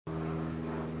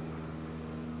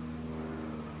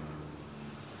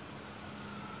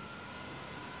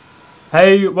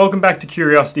Hey, welcome back to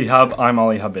Curiosity Hub. I'm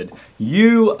Ollie Hubbard.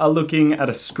 You are looking at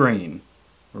a screen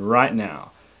right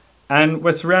now. And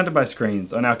we're surrounded by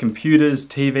screens on our computers,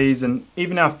 TVs, and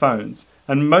even our phones.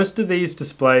 And most of these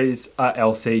displays are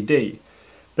LCD.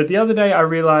 But the other day I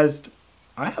realized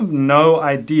I have no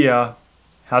idea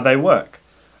how they work.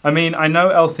 I mean, I know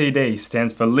LCD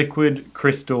stands for Liquid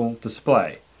Crystal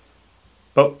Display.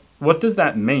 But what does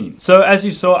that mean? So as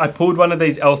you saw, I pulled one of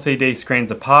these LCD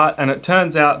screens apart, and it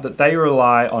turns out that they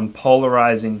rely on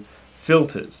polarizing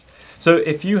filters. So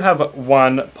if you have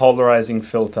one polarizing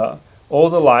filter,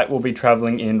 all the light will be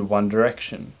traveling in one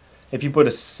direction. If you put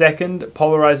a second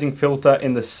polarizing filter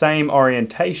in the same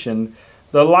orientation,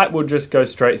 the light will just go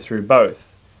straight through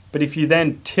both. But if you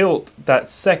then tilt that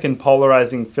second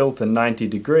polarizing filter 90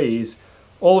 degrees,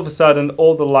 all of a sudden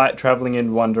all the light traveling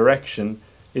in one direction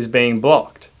is being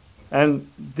blocked.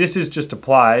 And this is just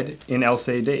applied in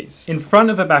LCDs. In front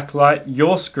of a backlight,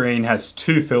 your screen has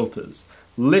two filters,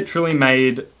 literally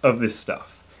made of this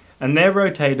stuff. And they're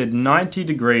rotated 90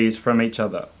 degrees from each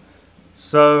other.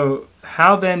 So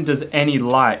how then does any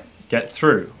light get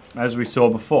through, as we saw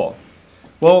before?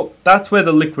 Well, that's where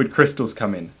the liquid crystals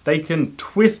come in. They can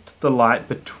twist the light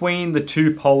between the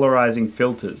two polarizing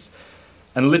filters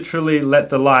and literally let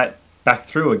the light back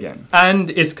through again. And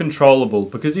it's controllable,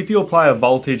 because if you apply a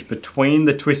voltage between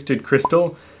the twisted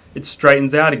crystal, it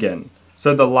straightens out again.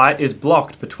 So the light is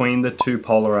blocked between the two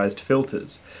polarized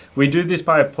filters. We do this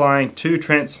by applying two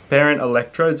transparent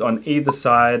electrodes on either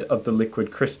side of the liquid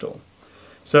crystal.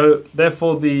 So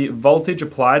therefore the voltage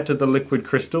applied to the liquid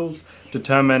crystals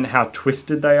determine how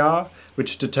twisted they are,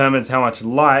 which determines how much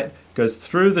light goes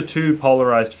through the two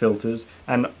polarized filters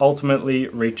and ultimately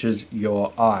reaches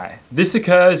your eye. This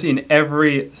occurs in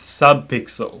every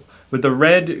subpixel with a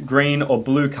red, green or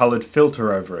blue colored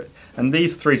filter over it, and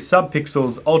these three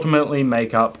subpixels ultimately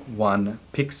make up one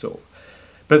pixel.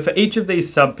 But for each of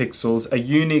these subpixels, a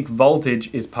unique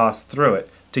voltage is passed through it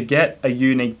to get a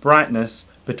unique brightness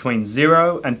between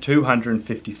 0 and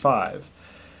 255.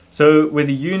 So with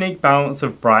a unique balance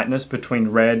of brightness between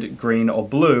red, green or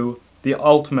blue, the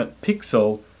ultimate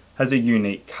pixel has a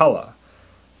unique color.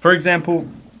 For example,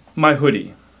 my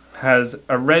hoodie has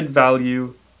a red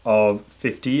value of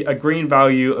 50, a green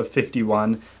value of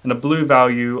 51, and a blue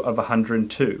value of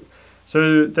 102.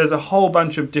 So there's a whole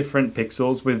bunch of different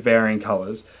pixels with varying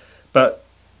colors, but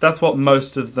that's what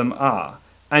most of them are.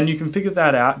 And you can figure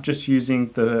that out just using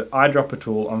the Eyedropper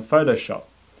tool on Photoshop.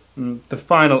 The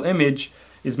final image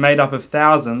is made up of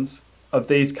thousands of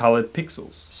these colored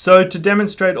pixels. So to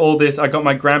demonstrate all this, I got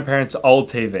my grandparents' old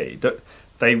TV.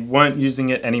 They weren't using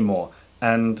it anymore,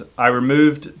 and I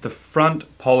removed the front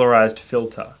polarized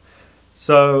filter.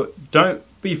 So don't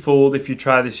be fooled if you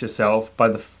try this yourself by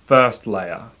the first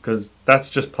layer, because that's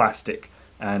just plastic,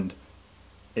 and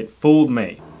it fooled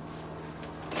me.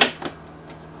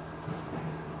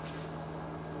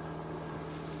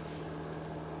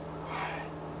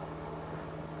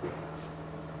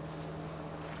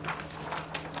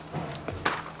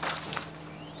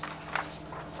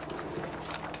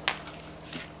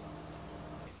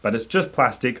 But it's just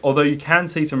plastic, although you can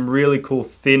see some really cool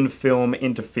thin film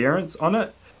interference on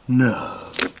it. No.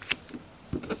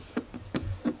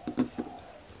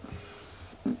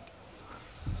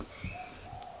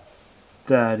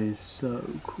 That is so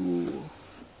cool.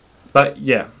 But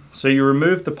yeah, so you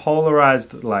remove the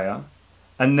polarized layer,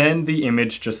 and then the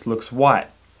image just looks white.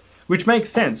 Which makes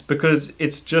sense, because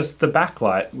it's just the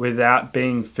backlight without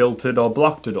being filtered or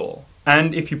blocked at all.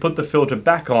 And if you put the filter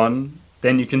back on,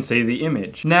 then you can see the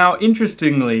image. Now,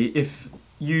 interestingly, if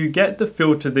you get the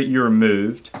filter that you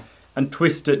removed and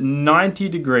twist it 90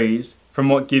 degrees from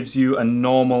what gives you a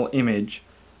normal image,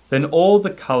 then all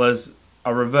the colors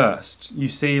are reversed. You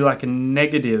see like a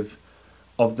negative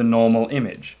of the normal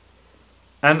image.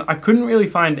 And I couldn't really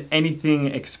find anything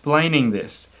explaining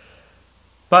this,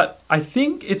 but I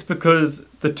think it's because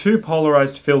the two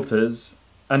polarized filters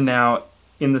are now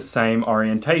in the same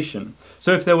orientation.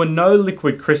 So if there were no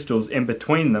liquid crystals in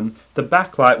between them, the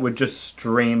backlight would just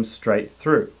stream straight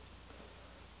through.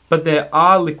 But there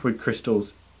are liquid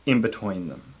crystals in between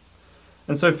them.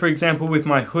 And so for example with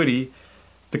my hoodie,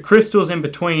 the crystals in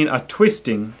between are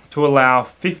twisting to allow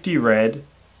 50 red,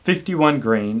 51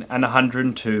 green and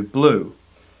 102 blue.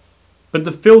 But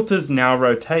the filter's now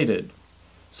rotated.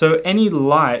 So any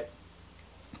light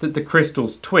that the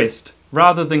crystals twist,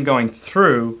 rather than going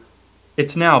through,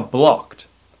 it's now blocked.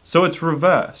 So it's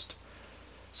reversed.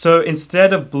 So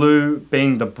instead of blue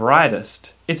being the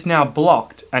brightest, it's now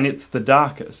blocked and it's the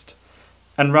darkest.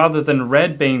 And rather than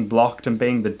red being blocked and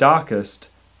being the darkest,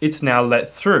 it's now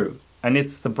let through and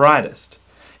it's the brightest.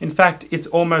 In fact, it's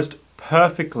almost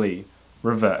perfectly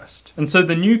reversed. And so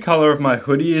the new color of my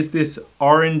hoodie is this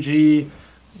orangey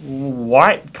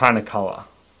white kind of color.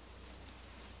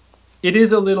 It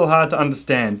is a little hard to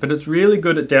understand, but it's really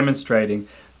good at demonstrating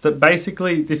that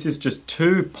basically this is just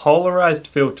two polarized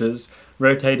filters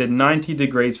rotated 90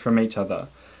 degrees from each other,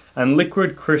 and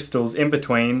liquid crystals in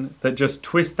between that just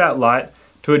twist that light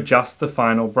to adjust the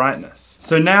final brightness.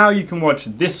 So now you can watch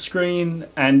this screen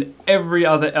and every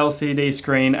other LCD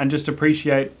screen and just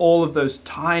appreciate all of those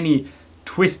tiny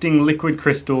twisting liquid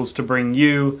crystals to bring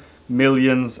you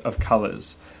millions of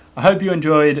colors. I hope you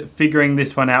enjoyed figuring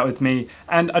this one out with me,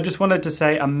 and I just wanted to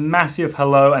say a massive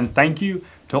hello and thank you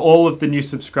to all of the new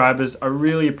subscribers. I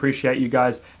really appreciate you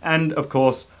guys, and of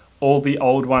course all the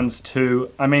old ones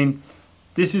too. I mean,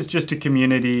 this is just a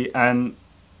community and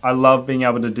I love being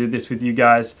able to do this with you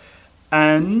guys.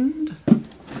 And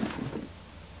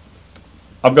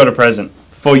I've got a present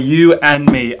for you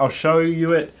and me. I'll show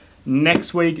you it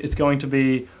next week. It's going to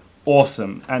be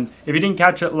awesome. And if you didn't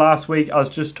catch it last week, I was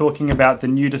just talking about the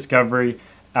new discovery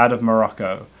out of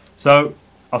Morocco. So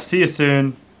I'll see you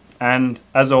soon, and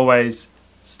as always,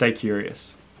 stay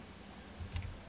curious.